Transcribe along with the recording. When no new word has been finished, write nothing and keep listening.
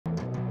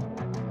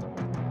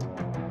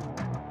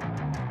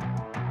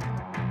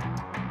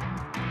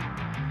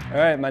All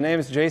right, my name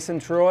is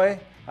Jason Troy.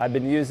 I've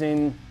been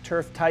using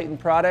Turf Titan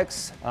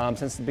products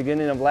since the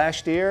beginning of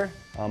last year.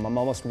 I'm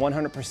almost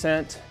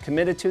 100%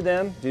 committed to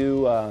them.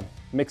 Do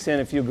mix in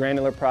a few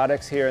granular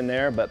products here and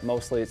there, but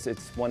mostly it's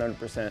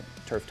 100%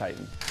 Turf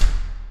Titan.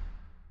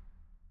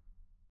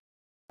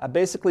 I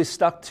basically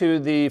stuck to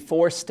the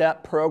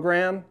 4-step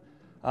program.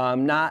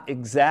 Not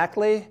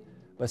exactly,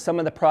 but some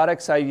of the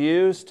products I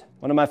used.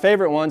 One of my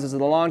favorite ones is the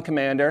Lawn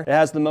Commander. It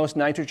has the most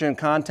nitrogen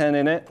content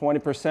in it,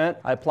 20%.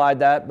 I applied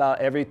that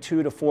about every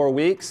 2 to 4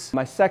 weeks.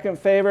 My second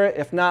favorite,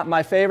 if not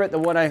my favorite, the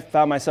one I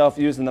found myself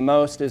using the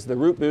most is the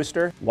Root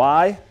Booster.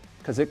 Why?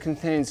 Because it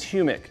contains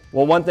humic.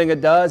 Well, one thing it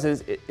does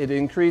is it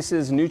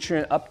increases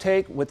nutrient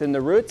uptake within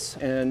the roots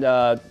and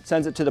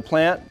sends it to the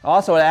plant.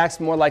 Also, it acts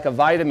more like a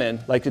vitamin,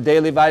 like the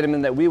daily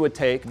vitamin that we would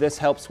take. This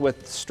helps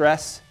with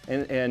stress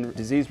and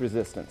disease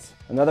resistance.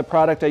 Another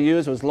product I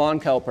used was Lawn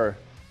Kelper.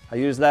 I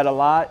use that a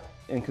lot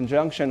in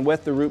conjunction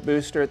with the Root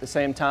Booster at the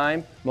same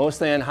time.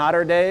 Mostly on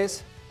hotter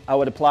days, I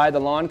would apply the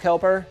Lawn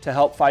Kelper to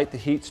help fight the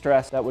heat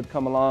stress that would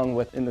come along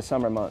with in the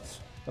summer months.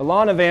 The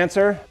Lawn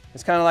Advancer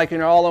is kind of like an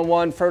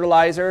all-in-one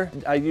fertilizer.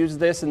 I use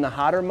this in the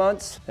hotter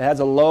months. It has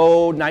a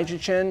low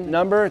nitrogen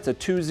number. It's a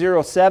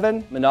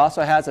 207, and it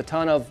also has a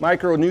ton of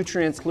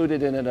micronutrients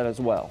included in it as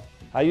well.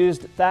 I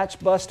used Thatch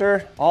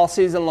Buster all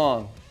season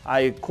long.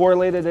 I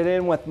correlated it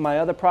in with my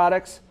other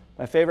products.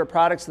 My favorite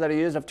products that I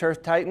use of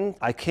Turf Titan.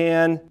 I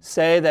can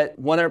say that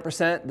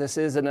 100% this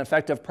is an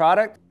effective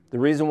product. The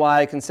reason why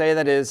I can say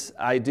that is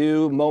I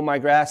do mow my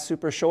grass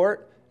super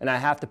short, and I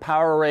have to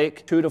power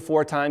rake 2 to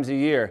 4 times a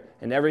year.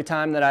 And every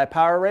time that I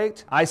power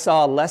raked, I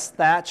saw less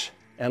thatch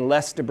and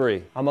less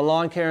debris. I'm a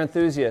lawn care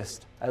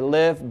enthusiast. I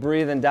live,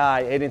 breathe, and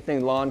die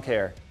anything lawn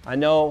care. I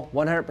know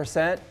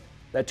 100%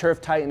 that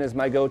Turf Titan is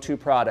my go-to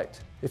product.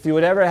 If you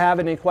would ever have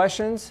any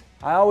questions,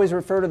 I always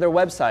refer to their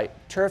website,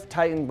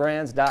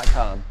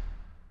 turftitanbrands.com.